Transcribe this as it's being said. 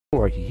Who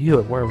are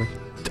you? Where are we?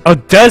 Oh,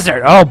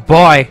 desert! Oh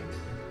boy!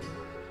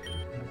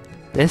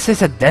 This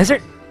is a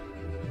desert?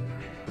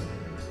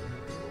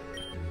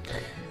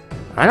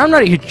 And I'm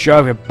not a huge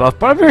geography buff,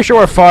 but I'm very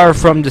sure we're far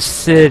from the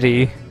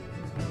city.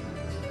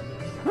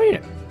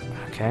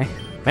 Okay,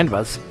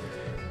 Mandibuzz.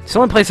 It's the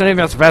only place anything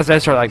else vast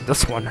desert like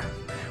this one.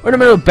 We're in the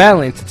middle of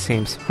Badlands, it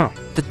seems. Huh.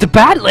 The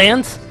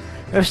Badlands?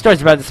 There are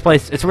stories about this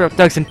place. It's where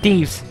thugs and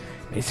thieves.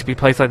 It used to be a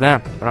place like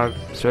that, but not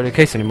really the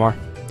case anymore.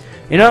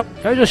 You know,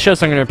 it just shows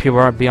something that people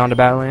aren't beyond the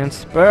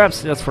Badlands.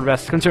 Perhaps that's for the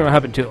best, considering what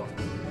happened to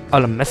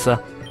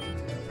Alamissa.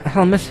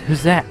 Alamissa?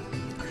 Who's that?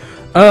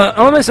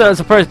 Alamissa is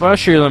a person, but I'll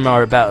sure you learn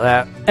more about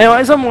that.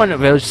 Anyways, I'm in a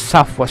village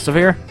southwest of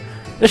here.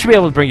 This should be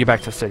able to bring you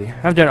back to the city.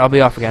 After that, I'll be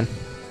off again.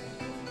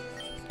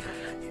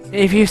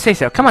 If you say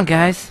so. Come on,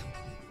 guys.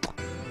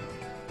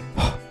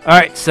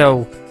 Alright,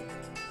 so...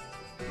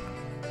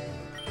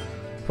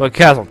 for the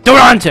castle. Do it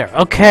on there!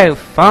 Okay,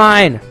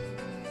 fine!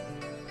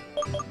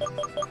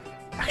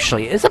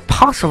 Actually, is it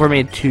possible for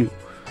me to...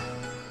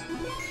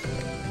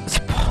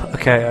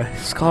 okay,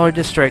 Scholar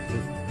District...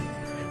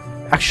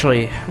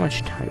 Actually, how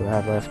much time do I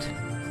have left?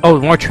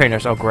 Oh, more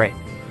trainers. Oh, great.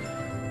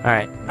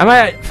 Alright, I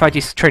might fight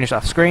these trainers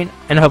off screen,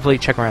 and hopefully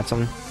check around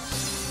something.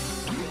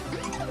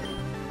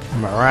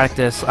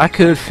 Maractus. I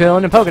could fill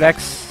in a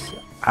Pokedex.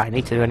 I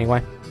need to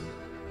anyway.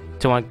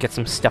 Do want to get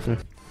some stuff in.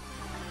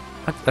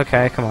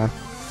 Okay, come on.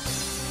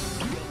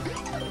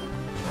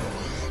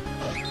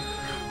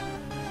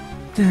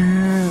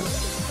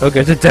 Okay,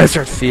 it's a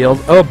desert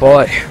field. Oh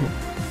boy.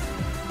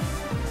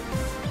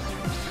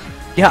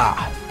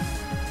 Yeah.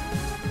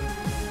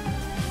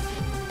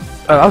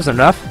 Oh, that was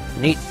enough.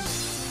 Neat.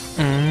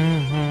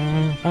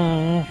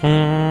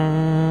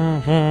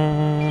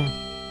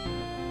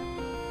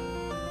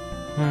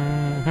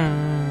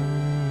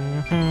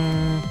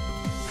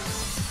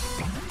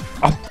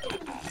 Oh,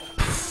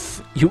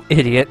 you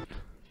idiot.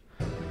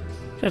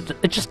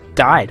 It just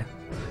died.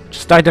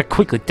 Just died that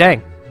quickly,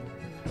 dang.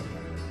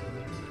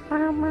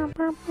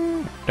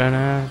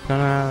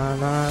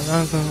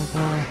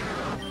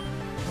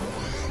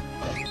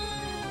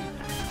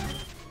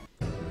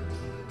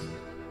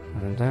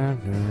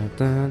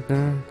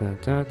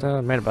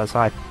 Mandibuzz,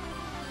 hi.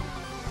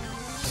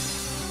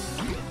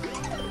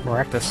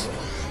 Maractus.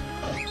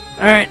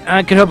 Alright,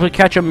 I can hopefully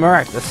catch a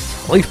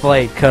Maractus. Leaf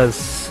Blade,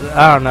 cause,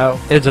 I don't know,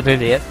 it's an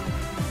idiot.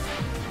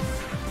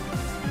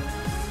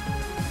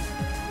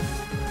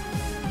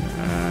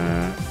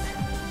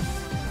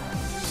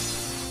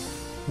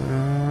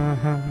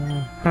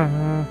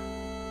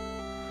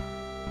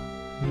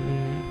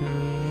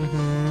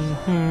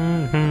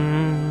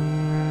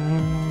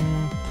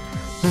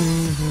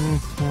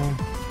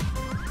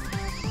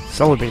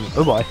 Solar Beam,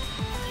 oh boy.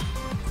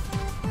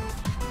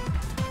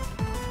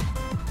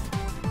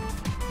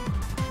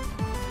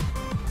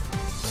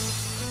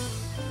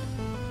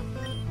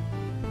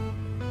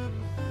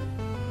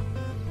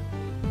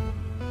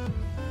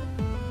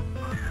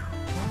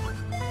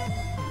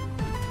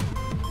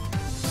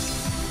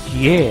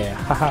 Yeah,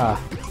 haha.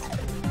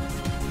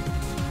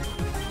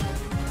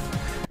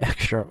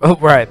 Extra. Oh,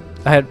 right.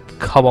 I had a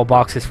couple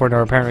boxes for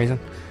no apparent reason.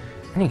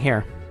 Anything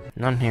here?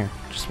 None here.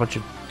 Just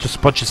a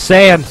bunch of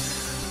sand.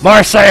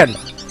 More sand.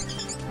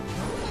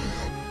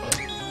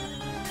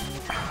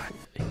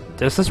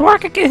 Does this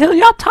work? I can heal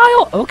your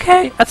tile.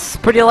 Okay, that's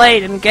pretty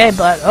late in the game,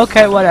 but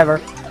okay, whatever.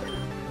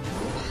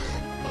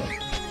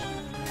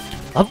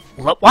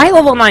 Why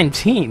level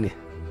 19?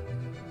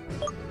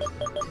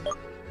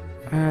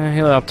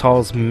 Heal up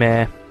tiles,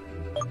 meh.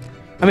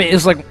 I mean,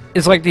 it's like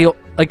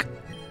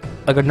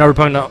another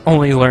opponent that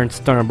only learns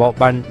Thunderbolt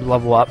by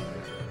level up.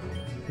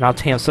 Not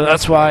Tam, so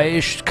that's why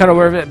it's kind of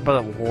worth it,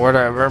 but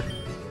whatever.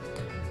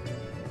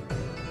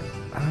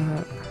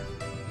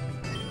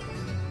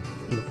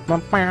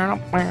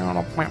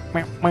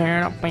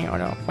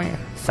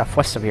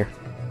 Southwest of here.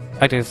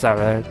 I think it's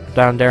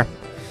down there.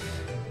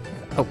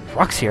 Oh,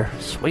 rocks here.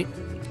 Sweet.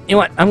 You know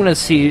what? I'm gonna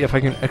see if I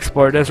can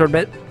explore this for a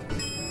bit.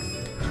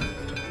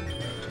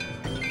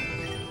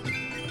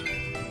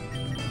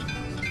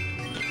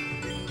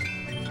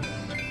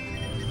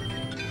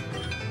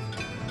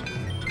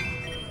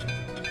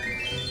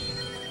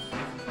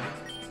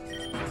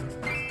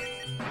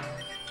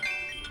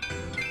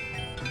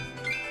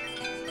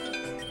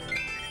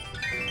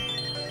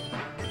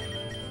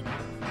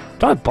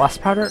 Do I have blast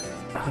powder?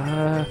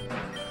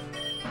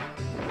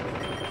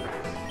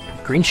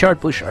 Green shard,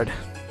 blue shard.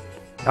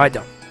 No, I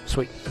don't.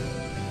 Sweet.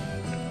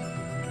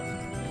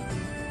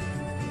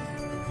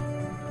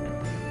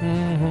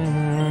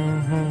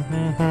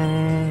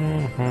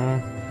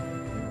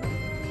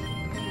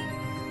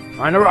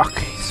 Find a rock.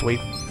 Sweet.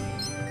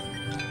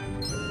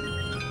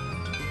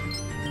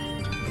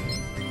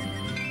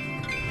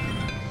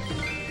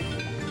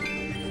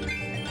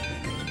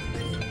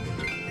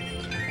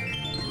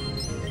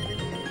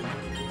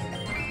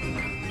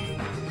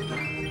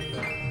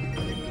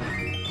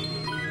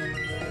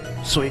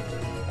 Sweet.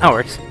 That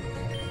works.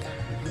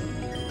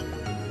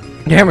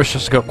 The hammer's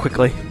supposed to go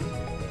quickly.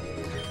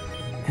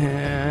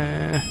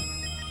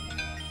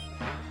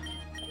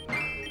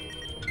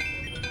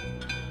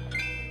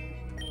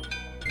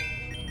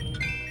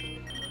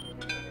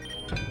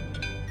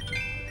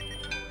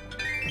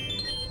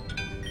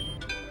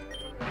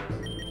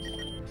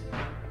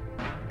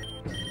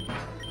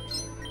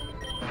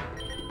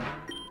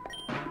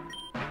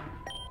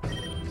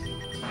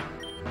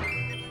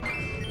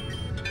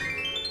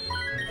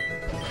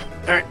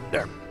 Alright,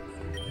 there.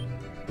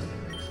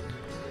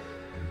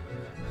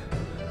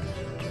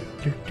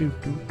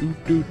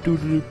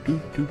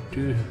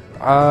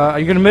 Are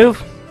you gonna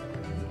move?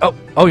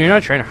 Oh, you're not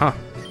a trainer, huh?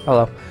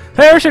 Hello.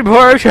 Hey, I said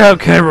before, I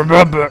can't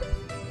remember.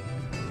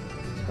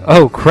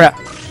 Oh, crap.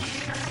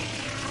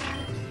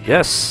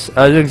 Yes,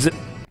 there's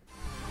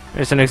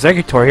an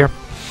executor here.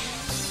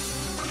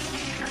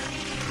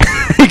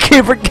 I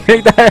keep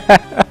forgetting that.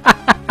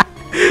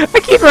 I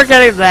keep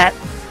forgetting that.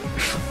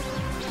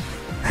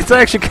 It's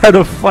actually kind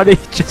of funny.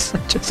 Just.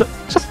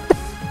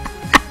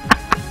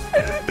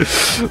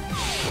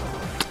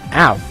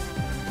 Ow.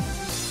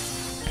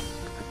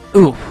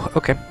 Ooh.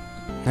 Okay.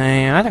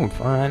 I think I'm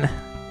fine.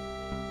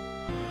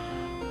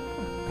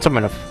 So I'm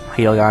gonna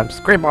heal guys.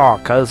 Great ball,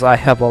 cause I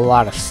have a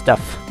lot of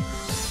stuff.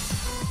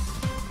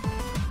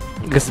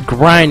 Because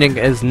grinding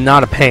is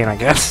not a pain, I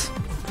guess.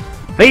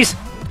 Please,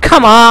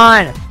 come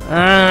on!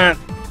 I'm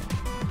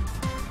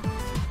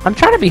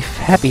trying to be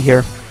happy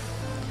here.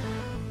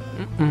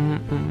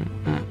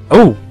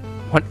 Oh!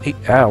 What?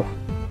 Ow.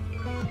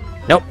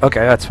 Nope,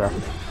 okay, that's fair.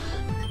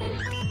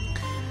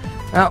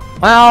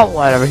 Well,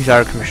 whatever, he's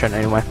out of commission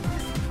anyway.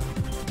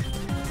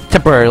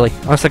 Temporarily,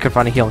 unless I can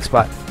find a healing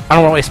spot. I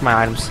don't want to waste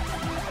my items.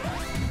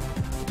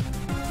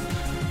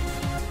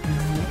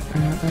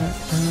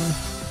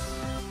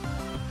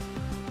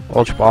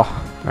 Ultra ball.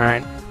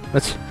 Alright.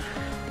 Let's...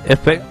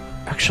 If it...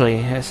 Actually,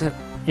 is it...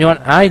 You know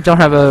what? I don't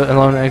have a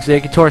lone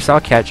executor, so I'll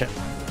catch it.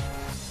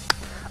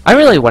 I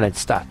really want to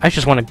stop. I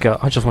just want to go.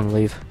 I just want to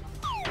leave.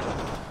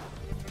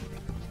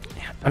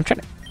 Yeah, I'm trying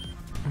to...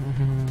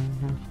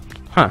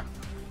 Huh.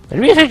 Did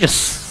we actually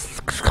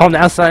just calm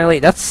down silently?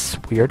 That's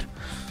weird.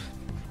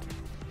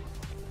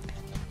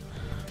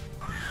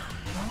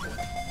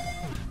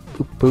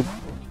 Boop, boop.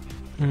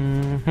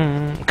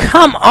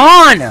 Come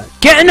on!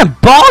 Get in the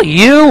ball,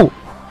 you!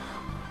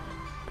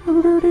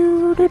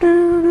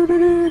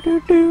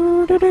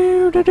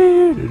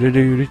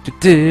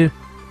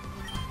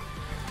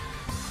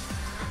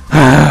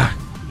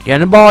 Get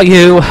in the ball,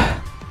 you!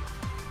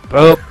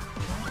 Boop.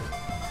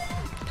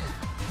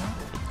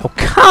 Oh,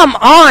 come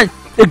on!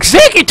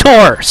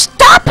 Executor!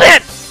 Stop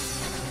it!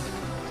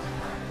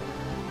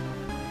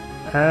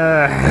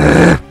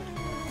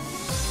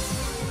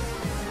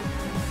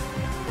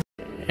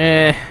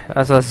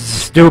 That's so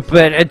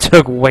stupid. It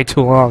took way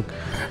too long.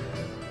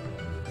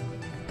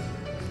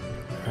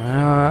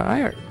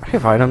 I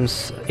have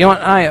items. You know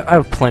what? I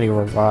have plenty of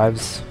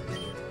revives.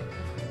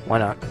 Why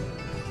not?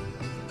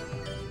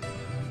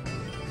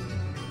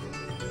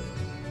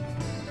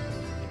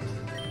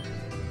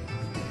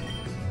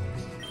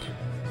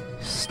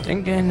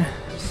 Stinking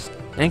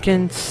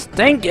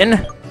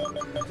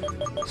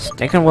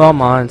well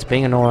mines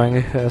being annoying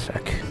as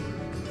heck.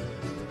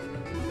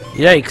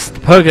 Yikes, the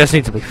Pokedex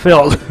needs to be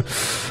filled.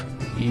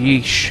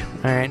 Yeesh.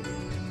 Alright.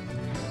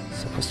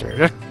 So,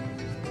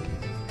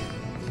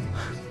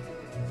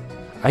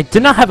 I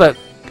did not have a...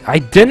 I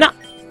did not...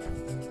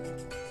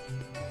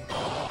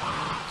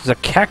 There's a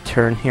cactus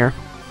in here.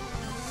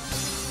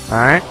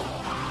 Alright.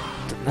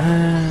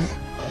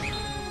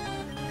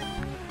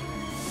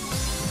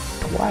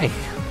 Why?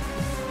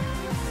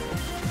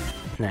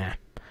 Nah.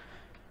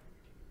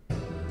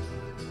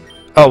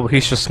 Oh,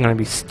 he's just gonna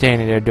be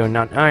standing there doing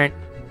nothing. Alright.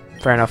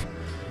 Fair enough.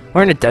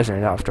 We're in a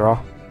desert after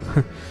all.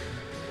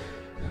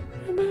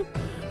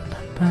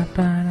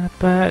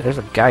 There's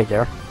a guy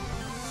there.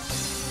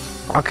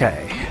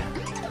 Okay.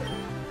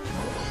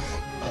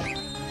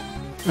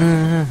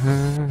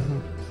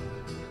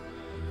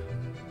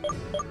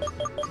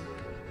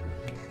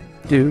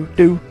 Do.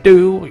 You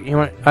know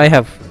what?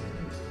 I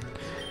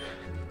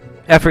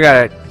forgot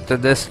I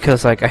did this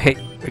because like I hate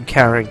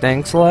encountering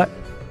things a lot.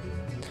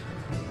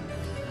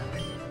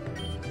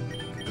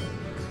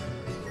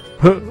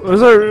 Is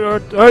there a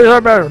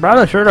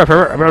shirt up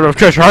here? I'm a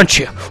treasure, aren't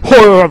you?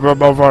 I'm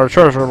a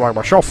treasure like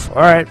myself.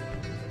 Alright.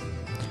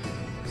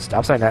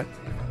 Stop saying that.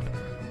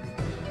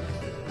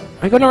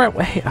 Am I going the right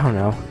way? I don't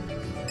know.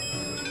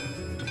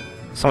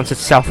 Someone said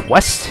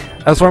southwest,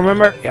 as I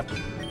remember. Yep.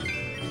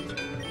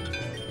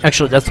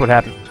 Actually, that's what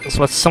happened. That's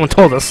what someone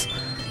told us.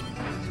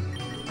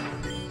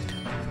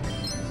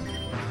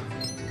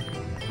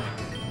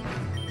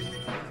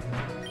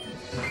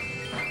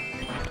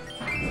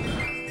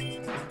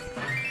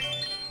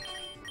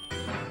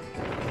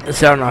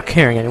 So I'm not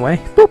caring anyway.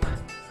 Boop.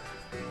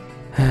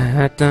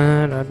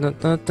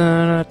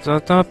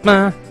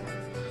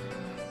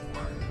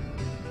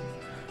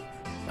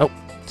 Oh,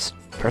 it's a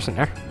person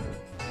there.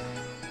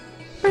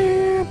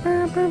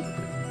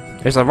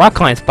 There's a rock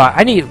climb spot.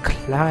 I need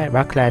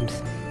rock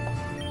climbs.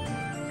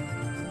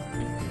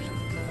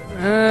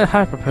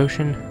 Hyper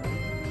potion.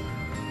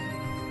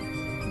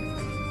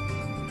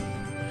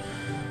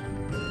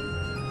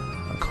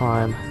 I'll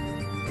climb.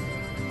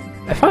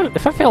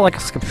 If I feel like I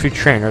skip a few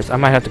trainers, I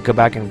might have to go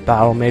back and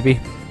battle. Maybe.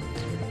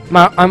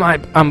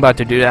 I'm about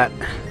to do that.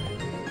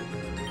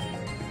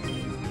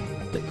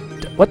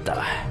 What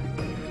the?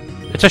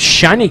 It's a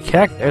shiny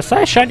cactus. Is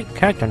that a shiny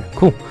cactus?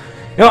 Cool. You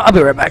know what? I'll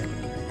be right back.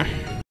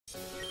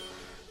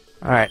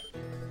 Alright.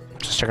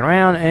 Just checking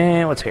around,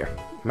 and what's here?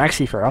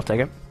 Maxi Fur, I'll take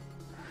it.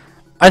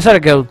 I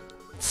decided to go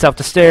south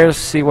the stairs,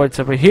 see what's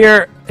over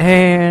here,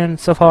 and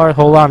so far a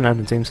whole lot of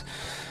nothing seems.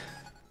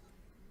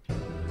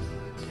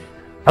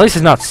 At least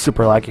it's not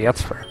super laggy,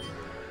 that's fair.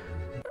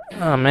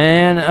 Oh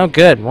man, oh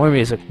good, more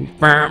music.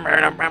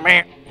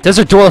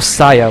 Desert Duel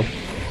Sayo.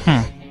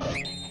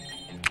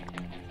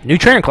 New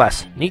training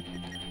class, neat.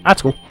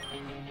 That's cool.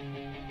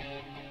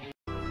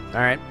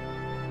 Alright.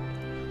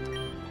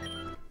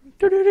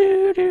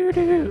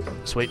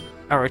 Sweet,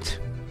 alright.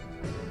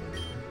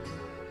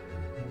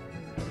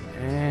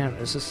 And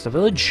is this the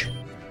village?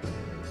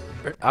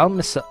 I'll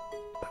miss the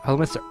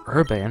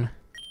urban.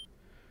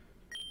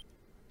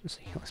 Let's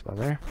see, what's about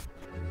there?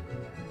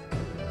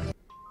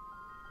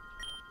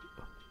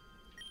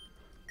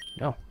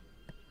 No.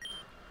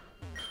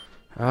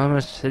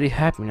 Almost city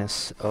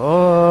happiness.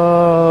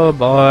 Oh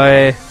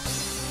boy.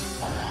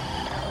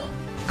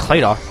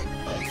 Claydol.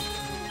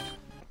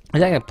 Is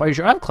that gonna play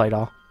your out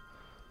Claydol?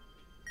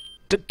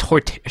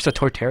 There's a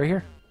Torterra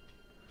here?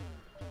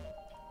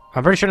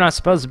 I'm pretty sure not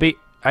supposed to be.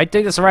 I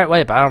think it's the right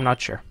way, but I'm not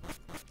sure.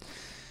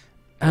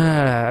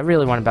 I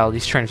really want to battle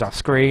these trainers off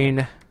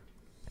screen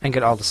and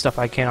get all the stuff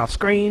I can off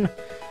screen.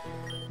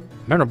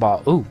 Mineral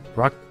Ball. Ooh,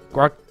 rock,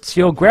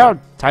 steel, ground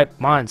type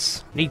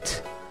mons.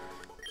 Neat.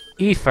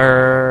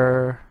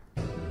 Ether.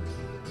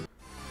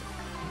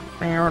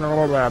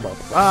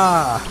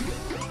 Ah.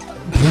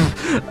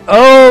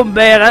 Oh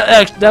man,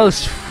 that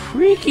was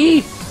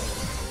freaky.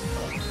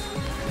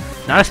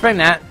 Not expecting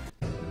that.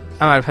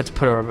 I might have had to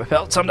put over my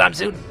belt sometime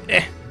soon.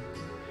 Way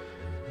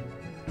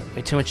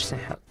too much.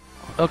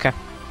 Okay.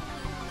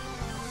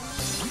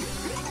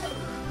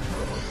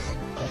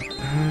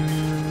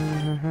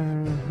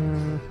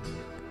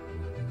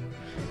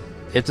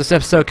 If this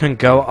episode can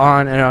go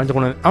on, and I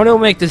don't want to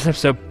make this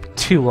episode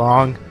too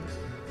long.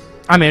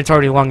 I mean, it's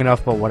already long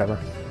enough, but whatever.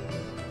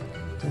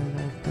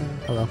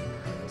 Hello.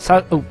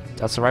 So, oh,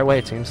 that's the right way,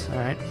 it seems. All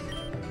right.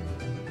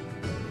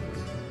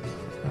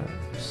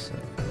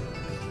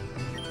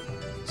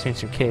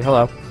 Seems okay.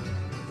 Hello.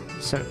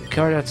 So,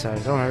 guard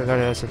outside. Don't worry,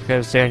 guard outside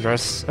because it's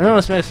dangerous. I know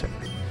it's missing.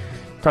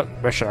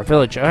 Rush our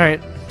village. All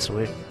right.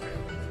 Sweet.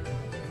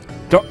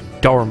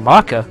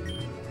 Dormaka.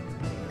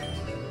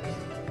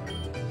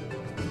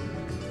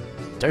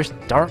 There's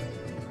Dark.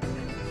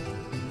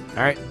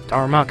 Alright,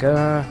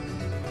 Dormaka.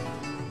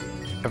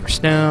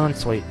 Everstone,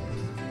 sweet.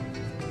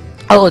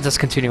 I'll let this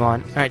continue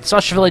on. Alright,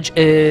 Sasha Village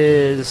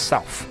is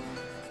south.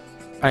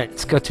 Alright,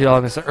 let's go to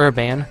Mr.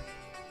 Urban.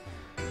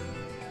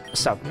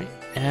 South.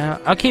 Yeah,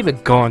 I'll keep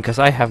it going because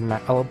I have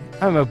a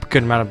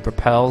good amount of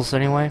repels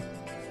anyway.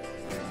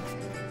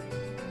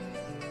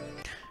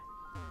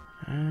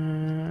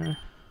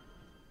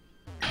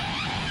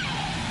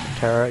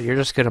 Tara, you're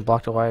just gonna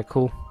block the way,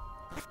 cool.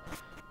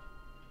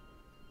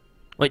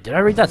 Wait, did I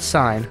read that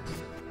sign?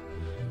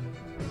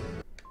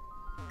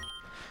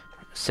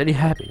 City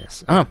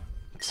happiness. Oh,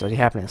 city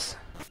happiness.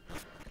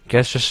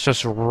 Guess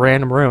just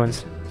random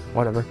ruins.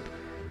 Whatever.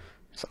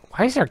 So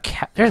why is there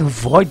there's a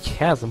void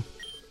chasm?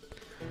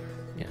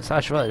 Yeah,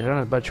 Sasha Village. I don't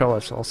know about trouble.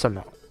 So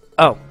somehow.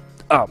 Oh,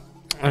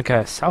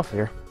 okay, south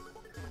here.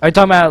 Are you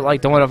talking about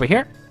like the one over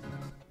here?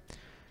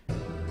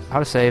 How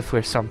to say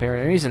for some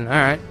apparent reason. All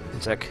right,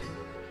 one sec.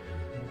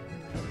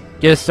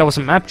 Yes, that was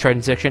a map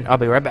trading section. I'll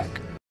be right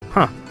back.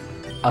 Huh.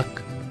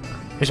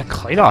 There's a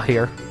Claydol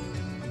here.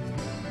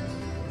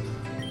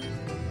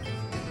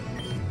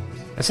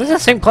 Is this the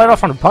same Claydol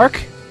from the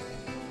park?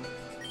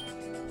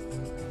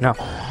 No.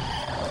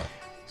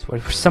 Let's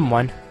wait for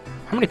someone.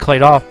 How many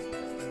Claydol?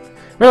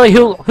 Really,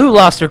 who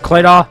lost their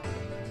Claydol?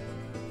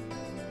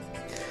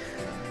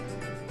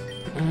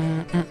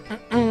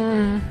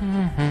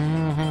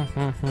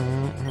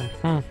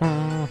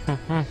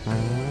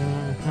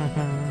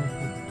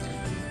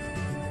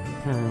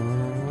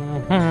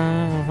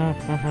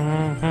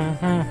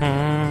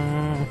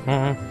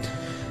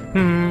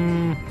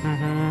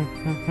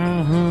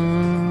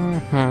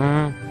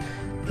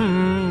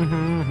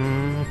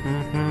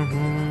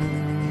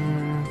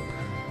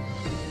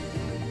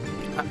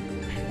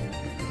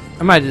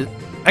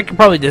 I could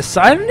probably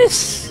decide on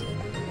this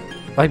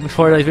like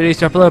before the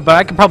videos upload, but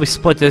I could probably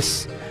split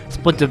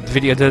the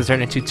video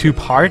desert into 2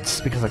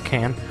 parts because I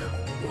can.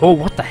 Oh,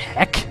 what the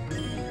heck?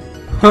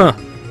 Huh.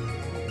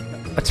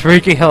 That's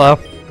freaky. Hello.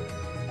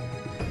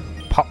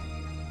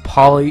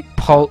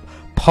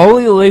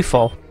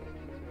 Polylethal.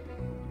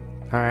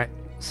 Alright,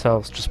 so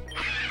it's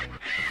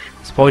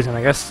poison,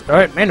 I guess.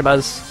 Alright,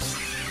 Mandibuzz.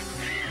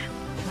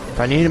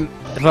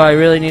 If I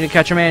really need to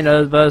catch a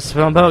Mandibuzz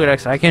from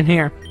Pokedex, I can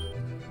here.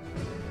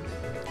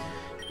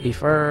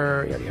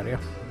 Ether, yada yada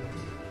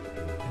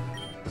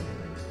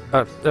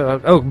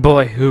yada. Oh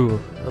boy, who?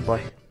 Oh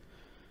boy.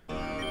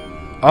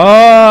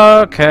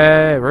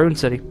 Okay, Rune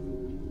City.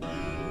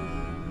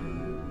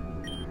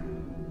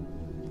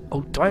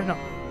 Oh, do I know?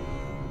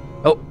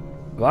 Oh,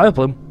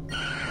 Vileplume.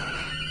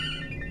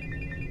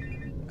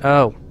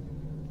 Oh.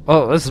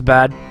 Oh, this is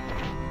bad.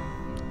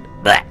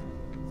 Blech.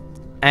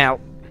 Ow.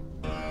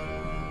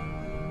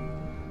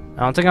 I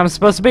don't think I'm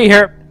supposed to be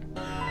here.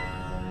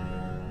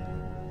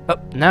 Oh,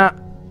 nah.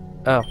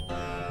 Oh.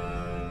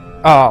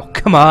 Oh,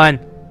 come on.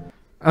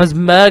 I was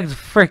mugged,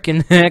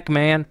 freaking heck,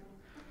 man.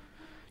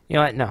 You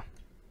know what? No.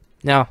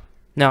 No.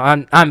 No,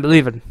 I'm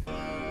leaving.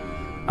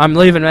 I'm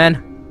leaving,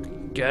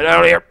 man. Get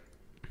out of here.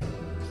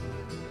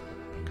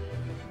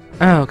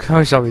 Oh,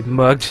 gosh, I'll be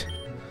mugged.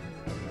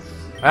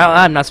 Well,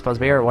 I'm not supposed to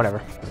be here, or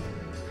whatever.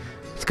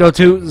 Let's go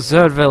to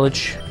the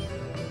village.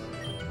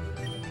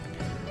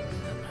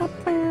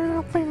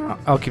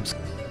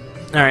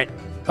 Alright.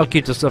 I'll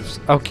keep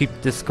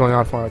this going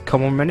on for a couple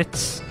more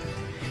minutes.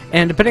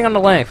 And depending on the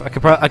length, I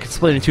could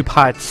split it in 2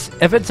 parts.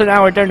 If it's an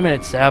hour, 30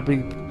 minutes, that'll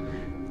be.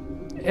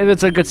 If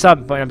it's a good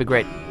stopping point, that'll be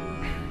great.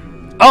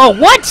 Oh,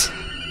 what?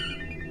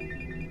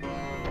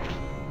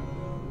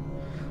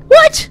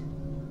 What?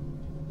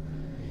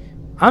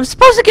 I'm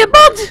supposed to get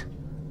mugged?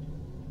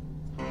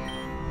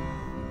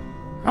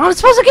 I'm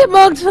supposed to get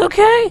mugged,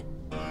 okay?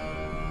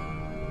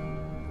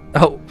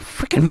 Oh,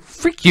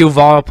 freak you,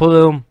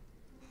 Volplume.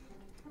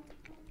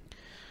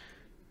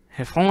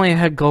 If only I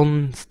had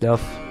golden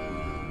stuff.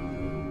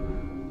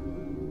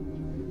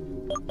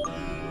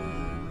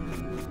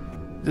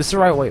 This is the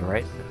right way,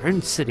 right? We're in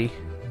the city.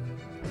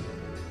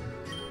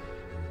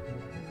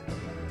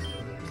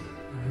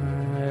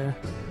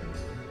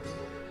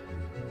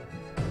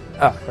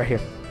 Right here.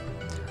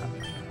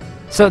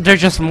 So there's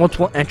just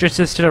multiple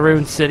entrances to the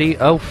ruined city.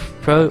 Oh,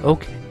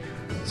 okay.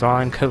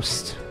 Zorrialyn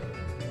Coast.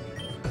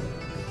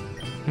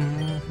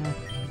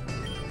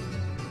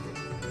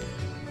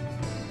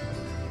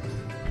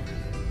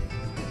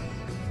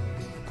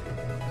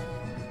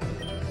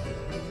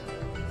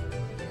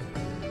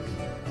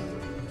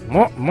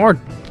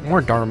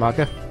 More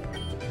Dharmaka.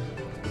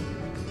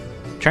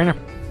 Trainer.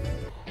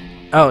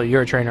 Oh,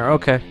 you're a trainer.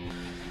 Okay.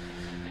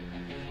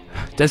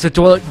 Desert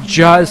Dweller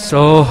just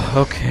so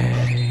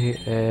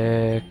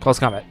okay. Close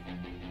combat.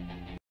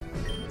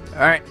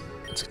 Alright,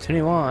 let's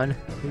continue on.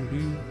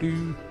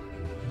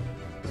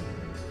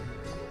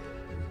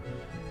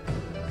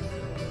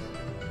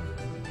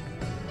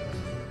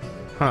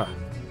 Huh.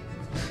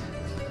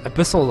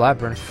 Abyssal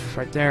Labyrinth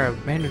right there,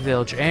 abandoned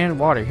village and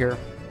water here.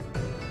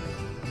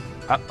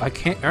 I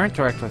can't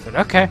interact with it.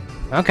 Okay.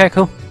 Okay,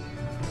 cool.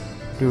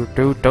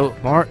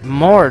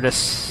 More of this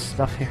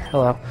stuff here.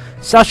 Hello.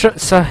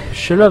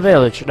 Sashila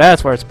village.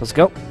 That's where it's supposed to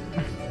go.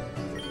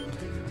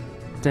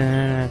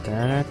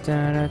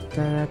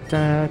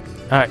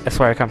 Alright, that's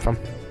where I come from.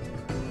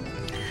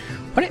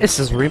 What is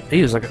this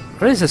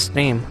what is this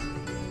name?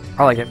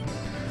 I like it.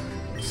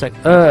 It's like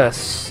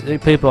city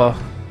people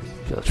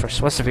village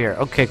first west of here.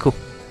 Okay, cool.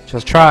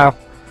 Just trial.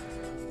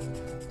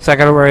 So I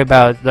gotta worry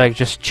about like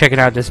just checking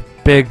out this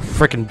big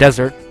freaking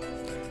desert.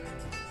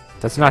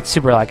 That's not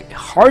super like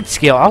hard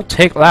scale. I'll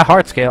take that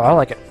hard scale. I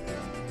like it.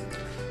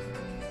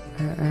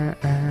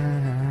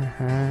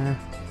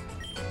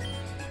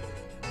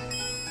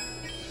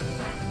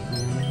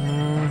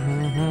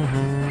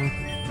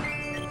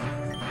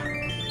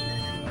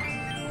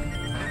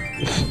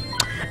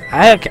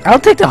 I'll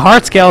take the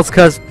hard scales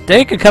because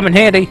they could come in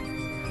handy.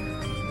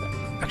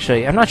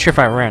 Actually, I'm not sure if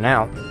I ran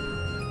out.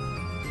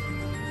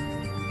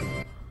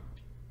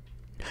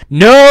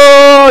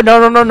 No, no,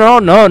 no, no, no,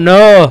 no,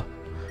 no.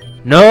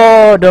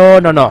 No, no,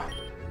 no, no.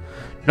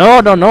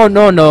 No, no, no,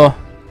 no, no.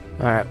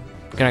 Alright,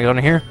 can I go in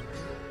here?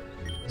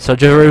 So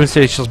Rejuvenation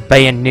City is just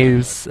bad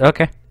news.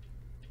 Okay.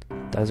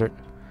 Desert.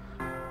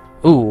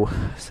 Ooh,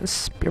 is this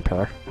spear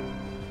pillar?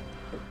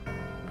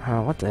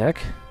 What the heck?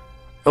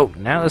 Oh,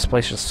 now this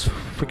place is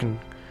freaking.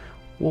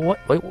 What?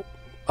 Wait.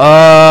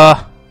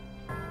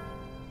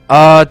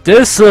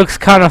 This looks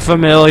kind of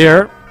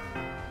familiar.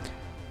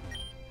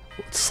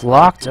 It's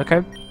locked.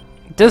 Okay.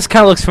 This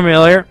kind of looks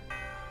familiar.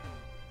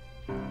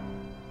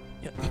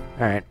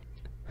 Alright.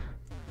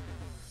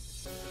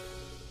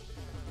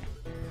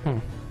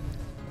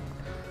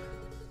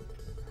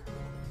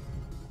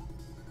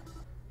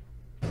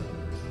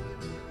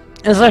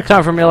 It's like kind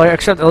of familiar,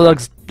 except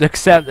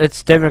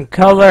it's different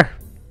color.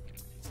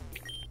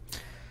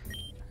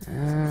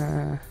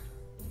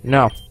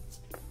 No.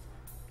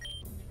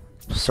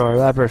 Sorry,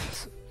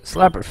 labyrinth. It's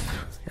labyrinth.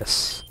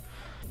 Yes.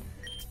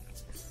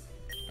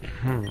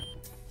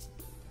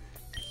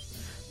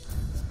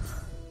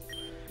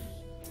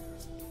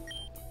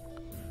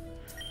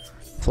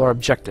 Floor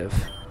objective.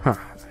 Huh.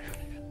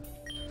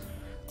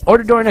 Or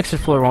the door next to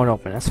the floor won't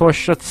open. That's why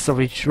shuts, so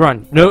we should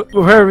run. No,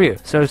 where are you?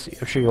 So I'm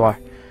sure you are.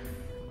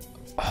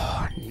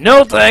 Oh,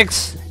 no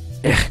thanks!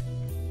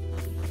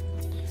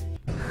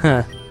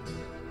 Huh.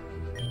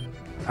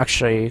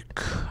 Actually,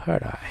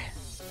 could I?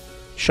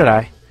 Should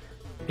I?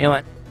 You know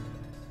what?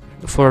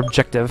 The floor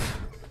objective.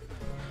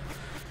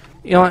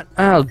 You know what?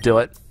 I'll do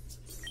it.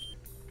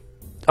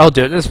 I'll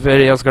do it. This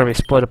video is gonna be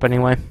split up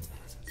anyway.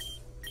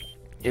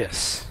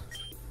 Yes.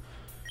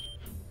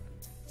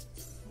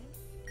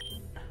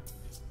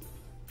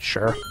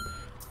 Sure.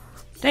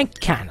 Thank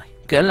you kindly.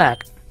 Good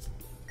luck.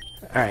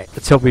 Alright,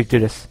 let's hope we do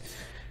this.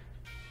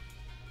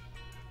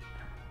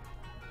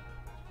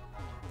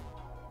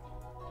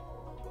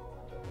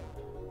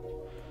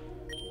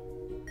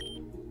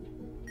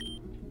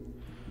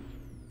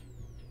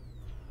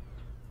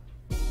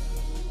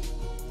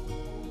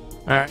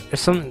 Alright, there's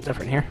something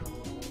different here.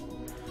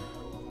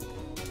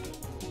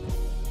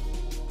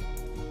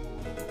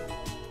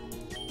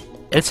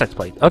 Insect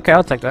plate. Okay,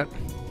 I'll take that.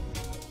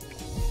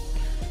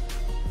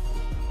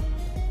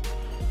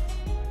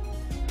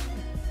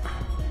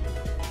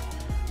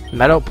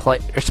 Metal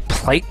plate. There's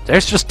plate.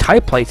 There's just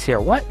type plates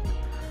here. What?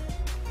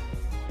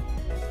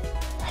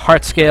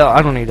 Heart scale.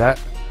 I don't need that.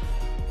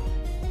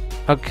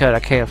 Oh, good.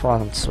 I can't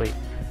fall on. Sweet.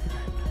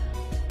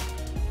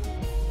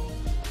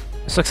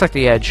 This looks like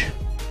the edge.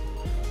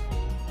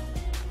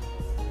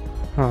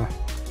 Huh.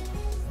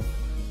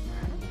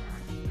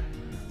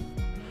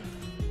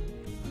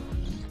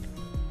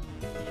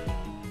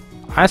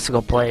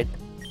 Icicle plate.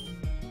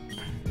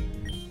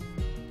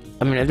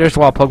 I mean, if there's a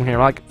wall Pokemon here,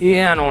 I'm like,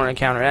 yeah, I don't want to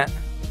encounter that.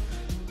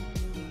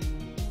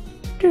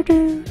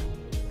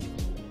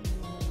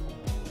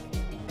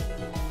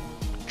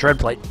 Dread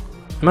plate.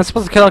 Am I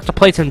supposed to collect the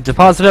plates and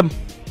deposit them?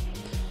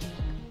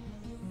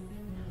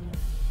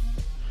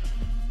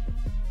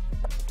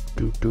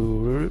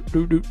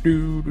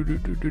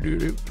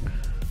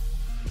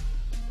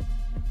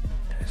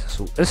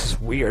 This is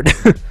weird.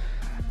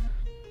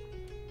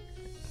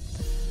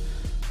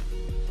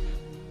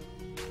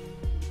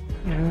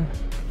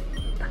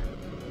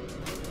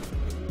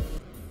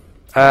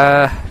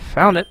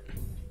 Found it.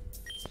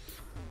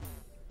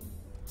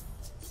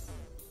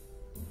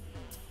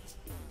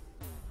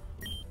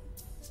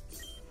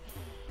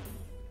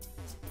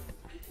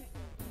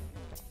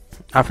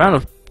 I found a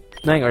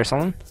thing or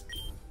something.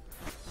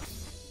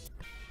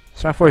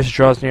 Snap Force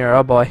draws near.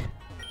 Oh boy.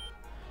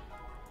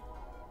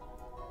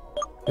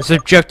 Is the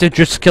objective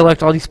just to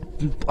collect all these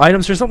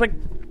items or something?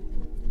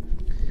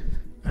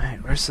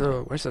 Alright, where's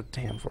the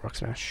damn Rock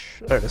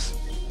Smash? There it is.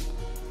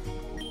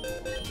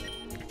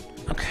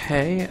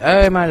 Okay,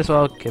 I might as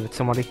well give it to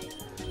somebody.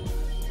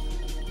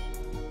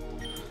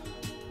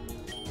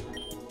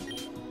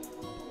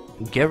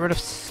 Get rid of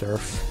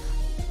Surf.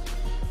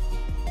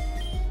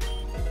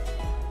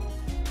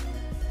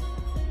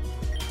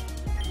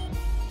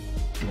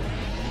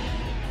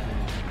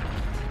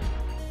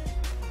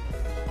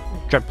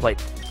 Dread plate.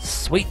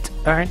 Sweet.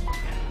 Alright.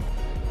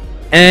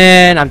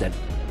 And I'm dead.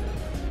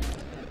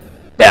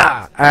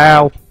 Yeah!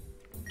 Ow!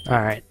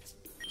 Alright.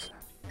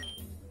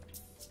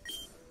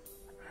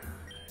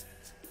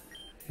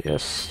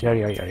 Yes, yada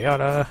yada yada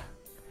yada.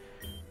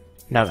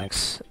 No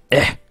thanks.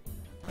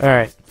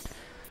 Alright.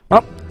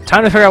 Well,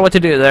 time to figure out what to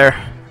do there.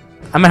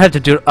 I'm gonna have to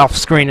do it off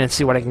screen and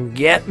see what I can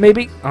get,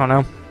 maybe? I don't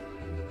know.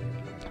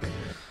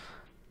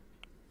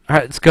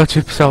 Alright, let's go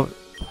to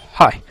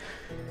hi.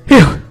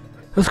 Phew!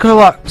 Let's go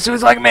lock as soon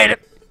as I made it.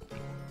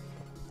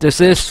 This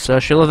is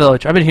Sashila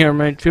Village. I've been here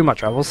on a few of my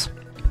travels.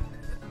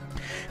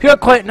 You got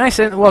quite nice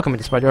and welcoming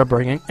despite your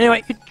upbringing.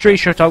 Anyway, you three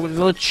should talk with the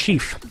village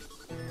chief.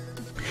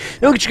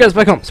 He'll get you guys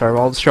back home. Sorry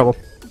about all this trouble.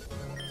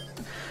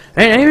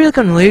 Hey, are you really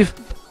gonna leave?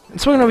 I'm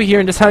swinging over here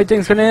and just how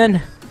things gonna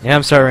end? Yeah,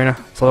 I'm sorry, Rena.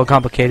 It's a little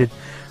complicated.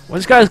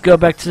 Once guys go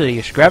back to the city,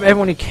 you should grab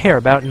everyone you care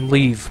about and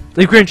leave.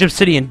 Leave Grand Gym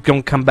City and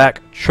don't come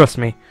back. Trust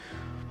me.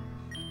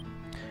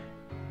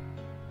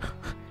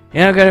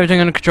 Yeah, I got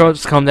everything under control.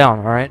 Just calm down,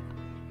 alright?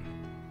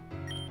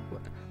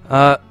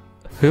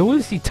 Who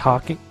is he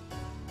talking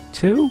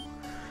to?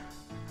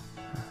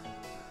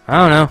 I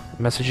don't know.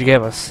 The message you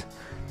gave us.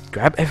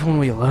 Grab everyone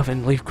we love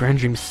and leave Grand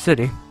Dream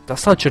City.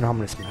 That's such an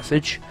ominous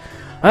message.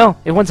 Well,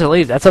 if he wants to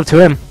leave, that's up to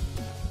him.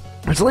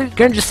 If to leave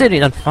Grand Dream City,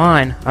 then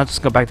fine. I'll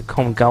just go back to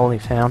Colm Gully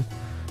Town.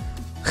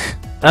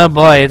 Oh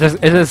boy, is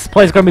this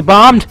place gonna be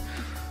bombed?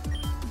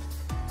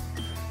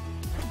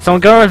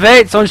 Someone gonna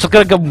invade? Someone's just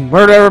gonna go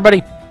murder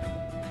everybody?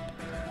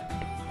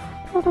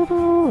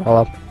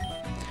 Hello.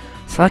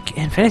 It's like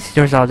in fantasy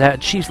stories all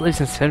that. Chiefs lives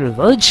in the center of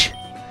the village.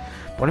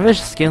 One of the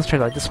scales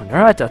trade like this one. They're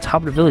at the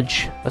top of the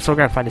village. That's where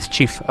we're gonna find this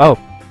chief. Oh.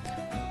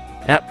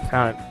 Yep,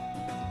 found it.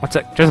 What's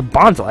that? There's a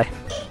bonsai.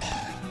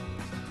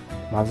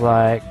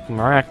 Bonsai,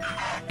 Marak,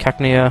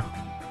 Cacnea.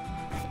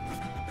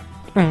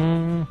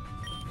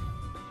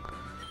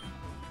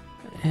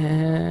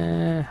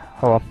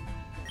 Hello.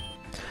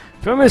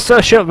 Family is so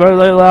short about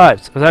their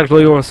lives. It was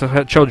actually one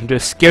of children to a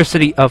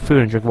scarcity of food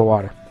and drinkable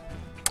water.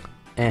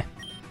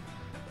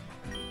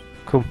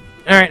 Cool.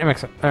 Alright, that makes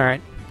sense.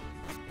 Alright.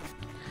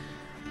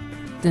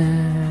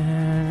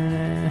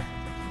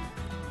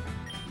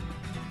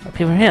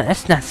 People here,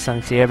 that's not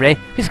something to see every day.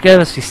 These girls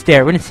must be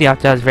stare. We didn't see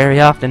outdoors very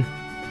often.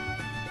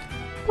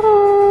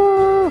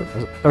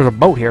 There's a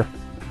boat here.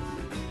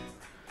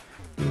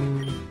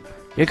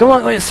 You come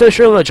along with a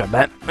social village, I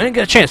bet. I didn't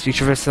get a chance to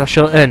traverse the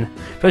social inn.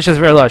 Village is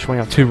very large when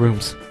you have 2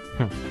 rooms.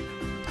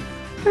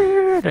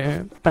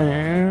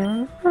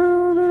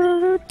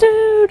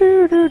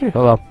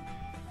 Hello.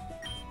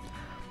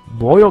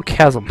 Boyle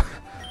Chasm.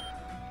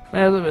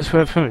 I live this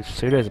for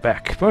 2 days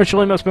back.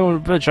 Fortunately, most people in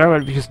the village are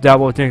because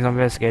double with things I'm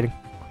investigating.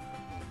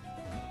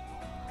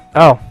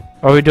 Oh,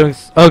 are we doing?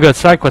 Oh, good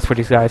side quests for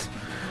these guys.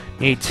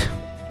 Neat.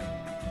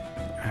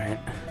 All right.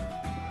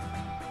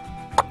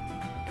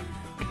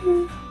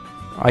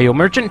 Are you a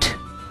merchant?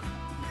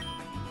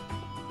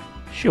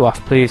 Shoe off,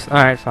 please.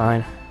 All right,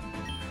 fine.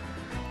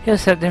 You're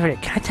so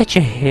different. Can I touch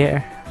your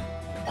hair?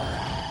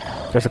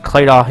 There's a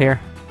Claydol here.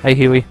 Hey,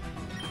 Huey.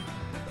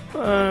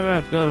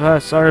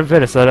 Sorry,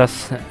 Vitus at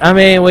us. I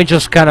mean, we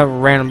just kind of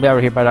randomly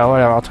over here, but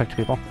whatever, I'll talk to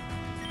people.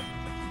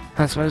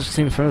 That's what it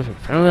seems friendly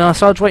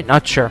nostalgia. Wait,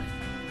 not sure.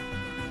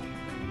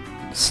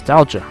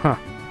 Nostalgia, huh?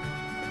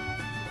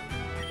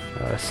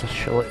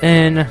 Sashila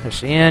in.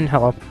 There's the inn.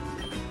 Hello.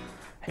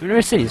 Hey,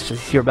 River City's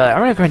just here, but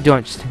I'm not going to do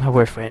it. Just take my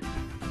word for it.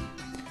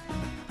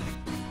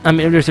 I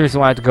mean, if there's a reason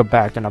why I have to go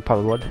back, then I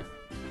probably would.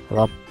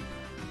 Hello.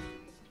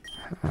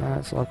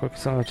 It's a lot quicker.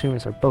 Some of the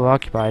tombs are both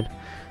occupied.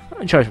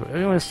 I'm in charge, but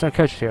anyone wants to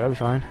catch us here, I'll be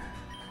fine.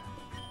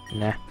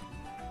 Nah.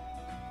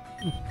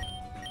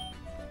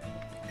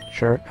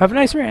 Sure. Have a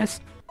nice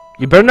rest.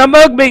 You better not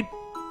mug me!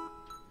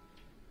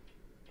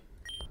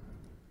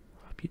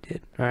 Hope you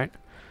did. Alright.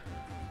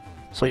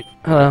 Sweet.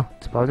 Hello.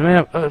 It's about the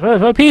man.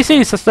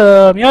 PC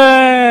system!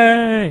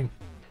 Yay!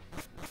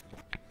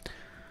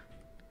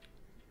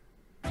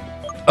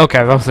 Okay,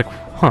 I was like,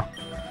 huh.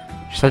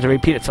 Just had to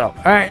repeat itself.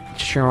 Alright,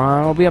 sure,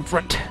 I'll be up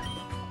front.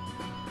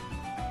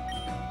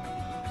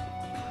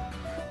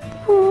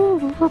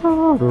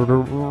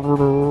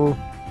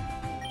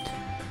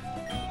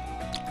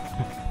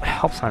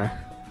 Help center.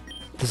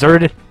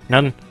 Deserted?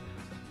 None.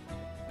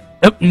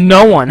 Oh,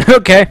 no one.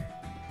 Okay.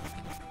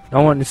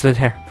 No one is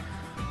there.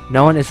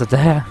 No one is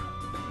there.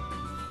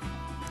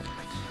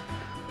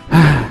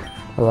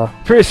 Hello.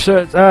 Pretty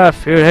sure it's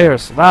few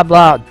hairs. Blah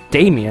blah.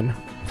 Damien.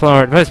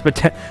 Florida. But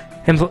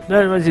him.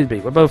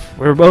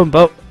 We're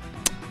both.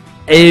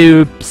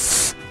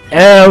 Oops.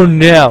 Oh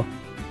no.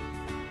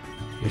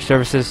 Your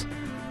services.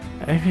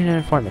 I need an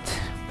informant.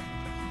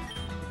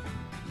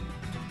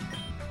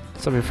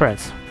 Some of your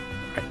friends.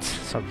 Right.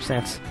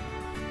 Circumstance.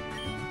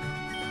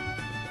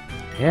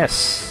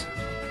 Yes.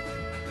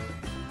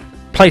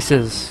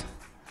 Places.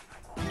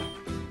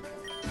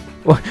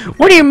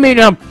 What do you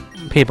mean,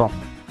 people?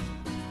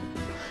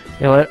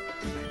 Elliot.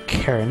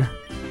 Karen.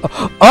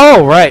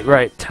 Oh,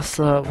 right.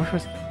 Tesla. Where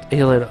was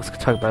Elliot? Let's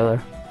talk about it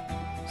later.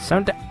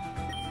 Sound.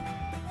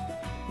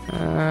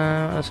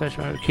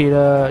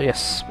 Kita.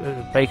 Yes.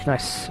 Bake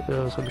nice.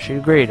 She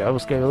agreed. I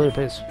was getting a little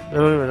bit.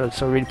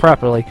 So read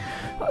properly.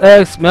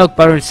 Eggs, milk,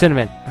 butter, and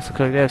cinnamon. That's the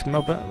cooked eggs,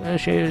 milk,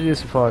 she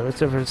used it for. What's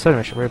different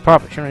cinnamon? She read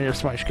properly. She don't need to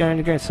smart. She got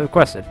any games so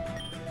requested.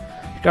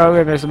 She got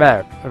away makes it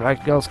matter.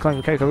 Like girls claim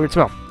the cake, a weird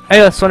smell. Hey,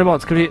 that's 20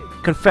 months.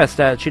 Confessed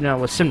that she didn't know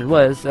what cinnamon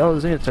was. That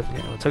was it. Took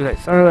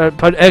that.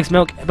 Put eggs,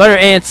 milk, butter,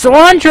 and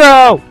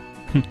cilantro!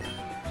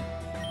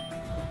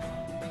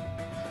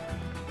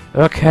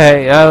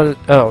 Okay,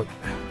 oh.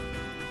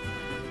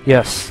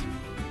 Yes.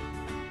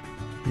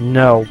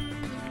 No.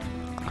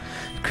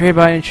 Created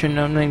by an ancient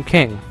named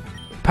king.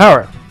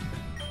 Power.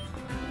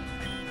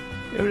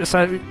 You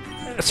decided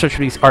to search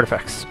for these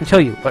artifacts. I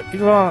tell you, but you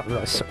know,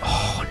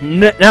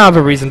 now I have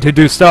a reason to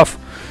do stuff.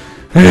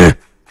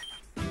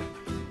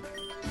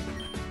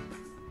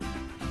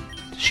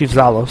 She's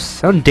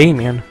Zalos. I'm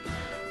Damien.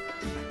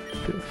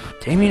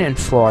 Damien and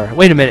Flora.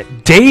 Wait a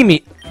minute.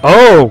 Damien.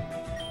 Oh.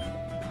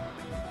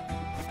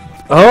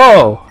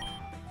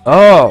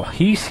 Oh,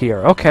 he's here.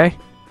 Okay.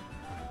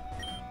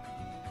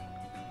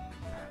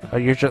 Oh,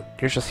 you're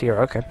just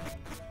here. Okay.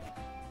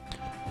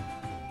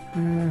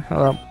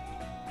 Hello.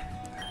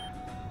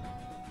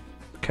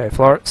 Okay,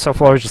 Flora. So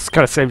Flora's just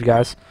gotta save you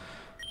guys.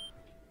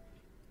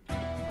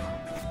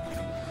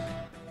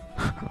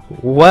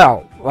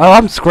 Well,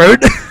 I'm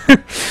screwed.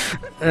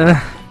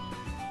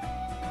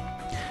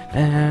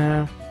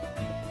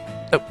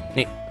 Oh,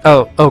 neat.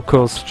 Oh,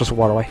 cool. It's just a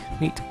waterway.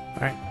 Neat.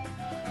 All right.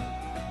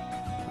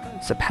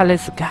 It's a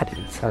palace of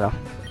gardens. Hello.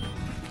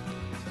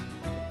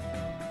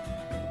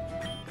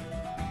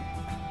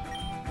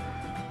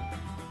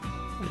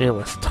 Yeah,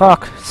 let's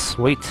talk.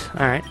 Sweet.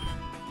 All right.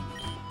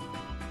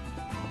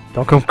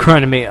 Don't come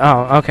crying to me.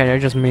 Oh, okay. You're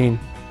just mean.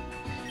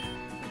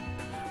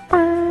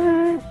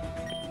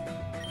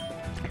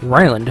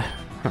 Ryland.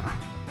 Huh.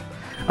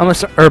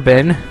 Almost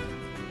urban.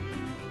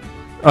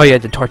 Oh yeah,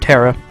 the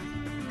Torterra.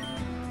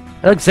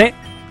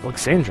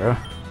 Alexandra.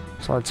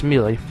 So it's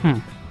Mealy.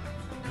 I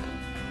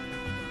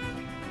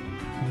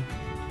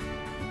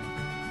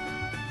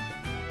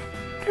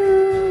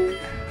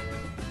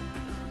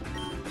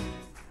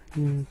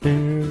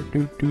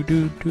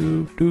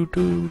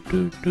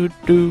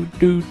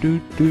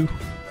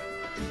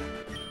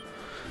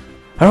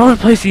don't know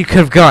the place you could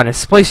have gone.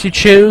 It's the place you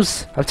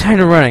choose. I'm tired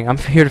of running. I'm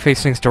here to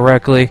face things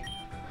directly.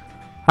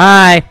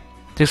 Hi.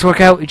 Things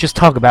work out, we just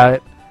talk about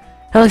it.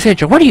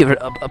 Alexandra, what are you,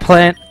 a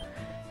plant?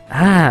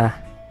 Ah.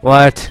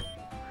 What?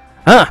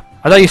 Huh.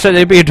 I thought you said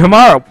they'd be here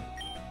tomorrow.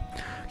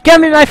 Get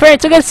me, my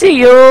friends. I gotta see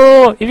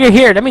you. If you're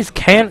here, that means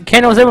Ken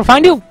was able to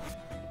find you.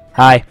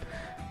 Hi.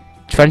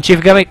 Friend Chief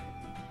got me.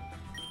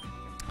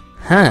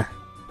 Huh.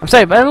 I'm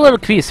sorry, but I'm a little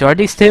confused. Who are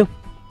these two?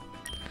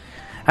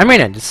 I'm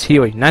Rena. This is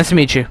Huey. Nice to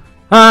meet you.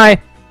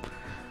 Hi.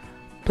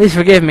 Please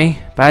forgive me,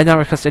 but I don't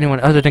request anyone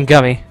other than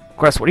Gummy.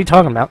 Gross, what are you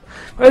talking about?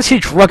 Well, this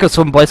huge ruck of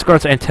some blade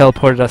guards and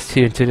teleported us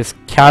into this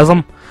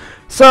chasm.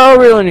 So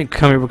we really need to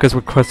come here because we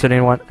requested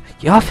anyone.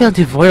 Y'all fell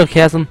into void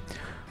chasm?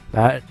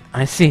 But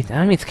I see.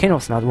 That means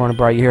Kano's not the one who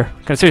brought you here.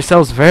 Consider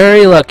yourselves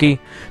very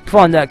lucky to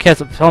fall in that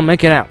chasm. So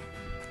make it out.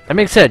 That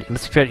makes sense. You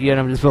must be fit to get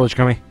out of this village,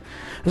 Gummy.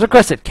 As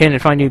requested, Canon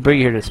find you bring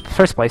you here to this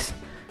first place.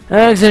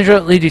 Alexandra,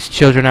 lead these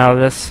children out of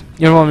this.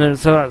 You're one of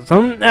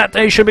something that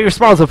they should be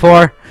responsible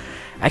for.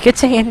 I can't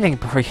say anything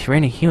before you're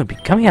any human being.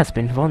 Gummy has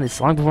been involved in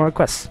this long before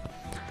requests.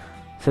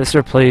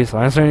 Sister, please, I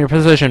understand your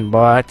position,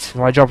 but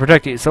my job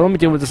protect you, so let me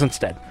deal with this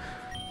instead.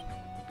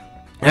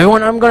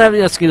 Everyone, I'm gonna have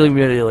to ask you to leave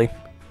immediately.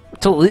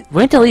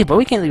 We need to leave, but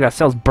we can't leave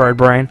ourselves, Bird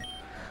Brain.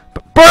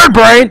 Bird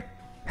Brain!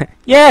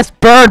 Yes,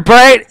 Bird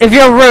Brain! If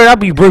you're rude, I'll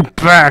be rude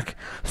back.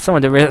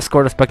 Someone to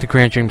escort us back to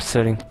Grand Dream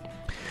City.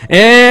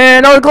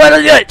 And I'm glad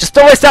I did it! Just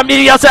don't waste time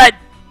meeting outside!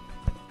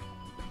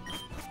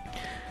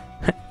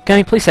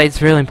 Gummy, please say it's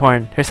really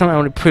important. There's something I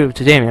want to prove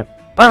to Damien,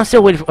 but I'm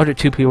still waiting for other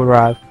 2 people to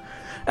arrive.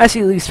 I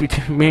see at least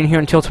remain here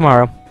until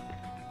tomorrow.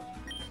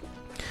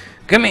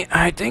 Gummy,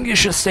 I think you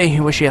should stay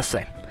here what she has to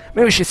say.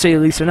 Maybe we should stay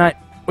at least a night.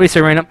 What do you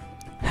say, Raina?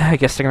 I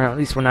guess sticking around at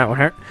least one night won't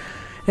hurt.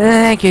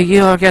 Thank you,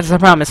 you'll get us a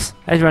promise.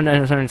 I just run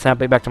and I'll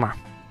be back tomorrow.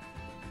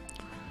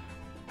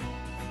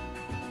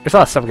 There's a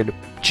lot of stuff I can do.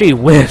 Gee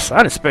whiz, I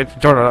didn't expect to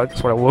turn out.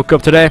 That's when I woke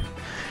up today.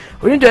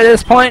 We didn't do it at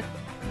this point.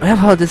 We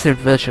have all this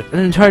village, an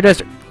entire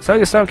desert. So I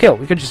guess don't kill.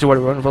 We could just do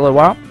whatever we want for a little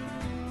while.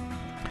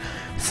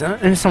 So,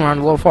 and somewhere on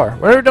the low far.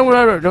 Whatever,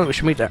 don't, we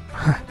should meet there.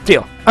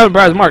 Deal. I'm in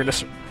Browse Market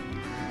District.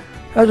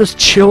 I'll just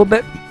chill a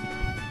bit.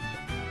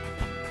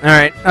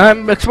 Alright,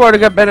 I'm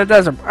exploring a bit of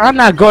desert. I'm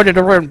not going to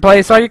the ruined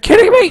place. Are you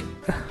kidding me?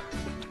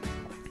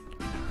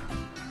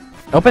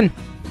 Open.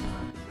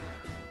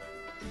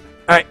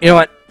 Alright, you know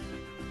what?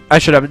 I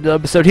should have the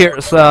episode here.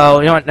 So,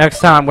 you know what? Next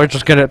time, we're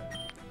just gonna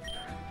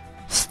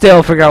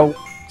still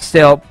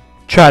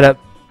try to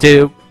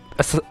do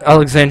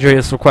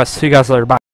Alexandria's request. See you guys later. Bye.